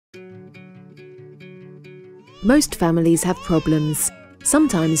Most families have problems.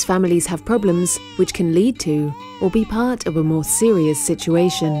 Sometimes families have problems which can lead to or be part of a more serious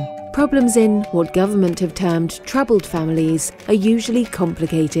situation. Problems in what government have termed troubled families are usually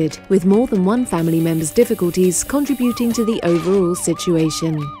complicated, with more than one family member's difficulties contributing to the overall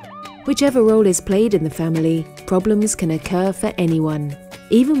situation. Whichever role is played in the family, problems can occur for anyone.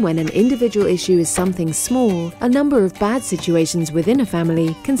 Even when an individual issue is something small, a number of bad situations within a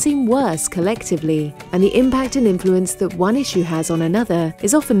family can seem worse collectively, and the impact and influence that one issue has on another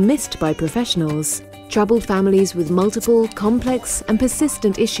is often missed by professionals. Troubled families with multiple, complex and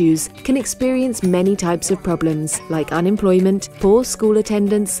persistent issues can experience many types of problems like unemployment, poor school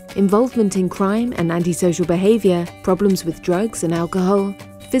attendance, involvement in crime and antisocial behavior, problems with drugs and alcohol,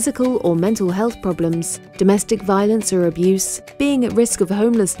 physical or mental health problems, domestic violence or abuse, being at risk of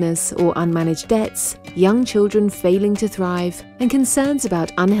homelessness or unmanaged debts, young children failing to thrive, and concerns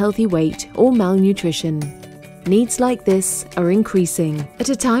about unhealthy weight or malnutrition. Needs like this are increasing at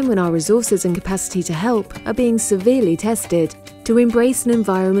a time when our resources and capacity to help are being severely tested. To embrace an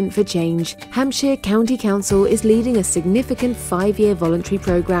environment for change, Hampshire County Council is leading a significant 5-year voluntary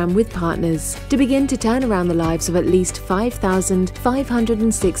programme with partners to begin to turn around the lives of at least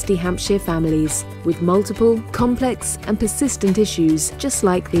 5,560 Hampshire families with multiple, complex and persistent issues just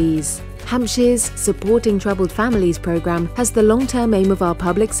like these. Hampshire's Supporting Troubled Families programme has the long-term aim of our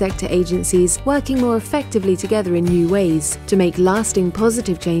public sector agencies working more effectively together in new ways to make lasting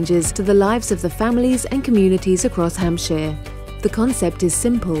positive changes to the lives of the families and communities across Hampshire. The concept is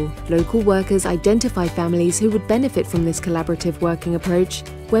simple. Local workers identify families who would benefit from this collaborative working approach,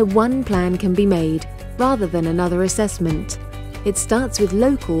 where one plan can be made, rather than another assessment. It starts with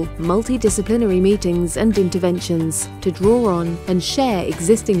local, multidisciplinary meetings and interventions to draw on and share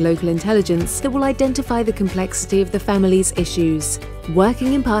existing local intelligence that will identify the complexity of the family's issues.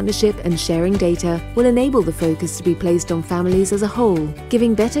 Working in partnership and sharing data will enable the focus to be placed on families as a whole,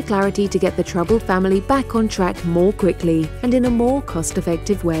 giving better clarity to get the troubled family back on track more quickly and in a more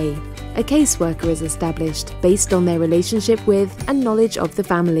cost-effective way. A caseworker is established based on their relationship with and knowledge of the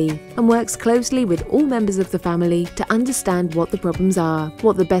family and works closely with all members of the family to understand what the problems are,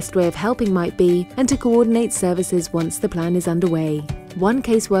 what the best way of helping might be, and to coordinate services once the plan is underway. One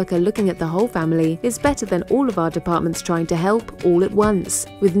caseworker looking at the whole family is better than all of our departments trying to help all at once,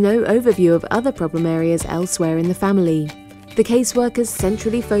 with no overview of other problem areas elsewhere in the family. The caseworker's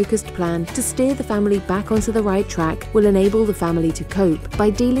centrally focused plan to steer the family back onto the right track will enable the family to cope by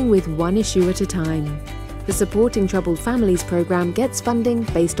dealing with one issue at a time. The Supporting Troubled Families programme gets funding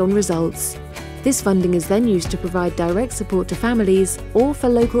based on results. This funding is then used to provide direct support to families or for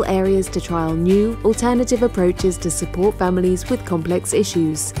local areas to trial new, alternative approaches to support families with complex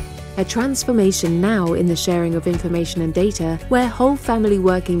issues. A transformation now in the sharing of information and data, where whole family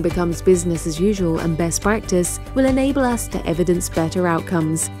working becomes business as usual and best practice, will enable us to evidence better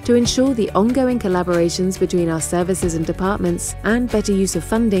outcomes, to ensure the ongoing collaborations between our services and departments and better use of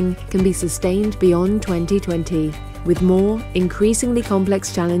funding can be sustained beyond 2020. With more, increasingly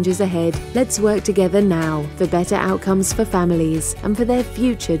complex challenges ahead, let's work together now for better outcomes for families and for their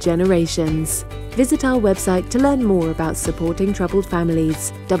future generations. Visit our website to learn more about supporting troubled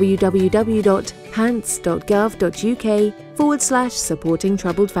families: www.hants.gov.uk/supporting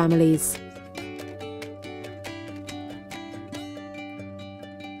troubled families.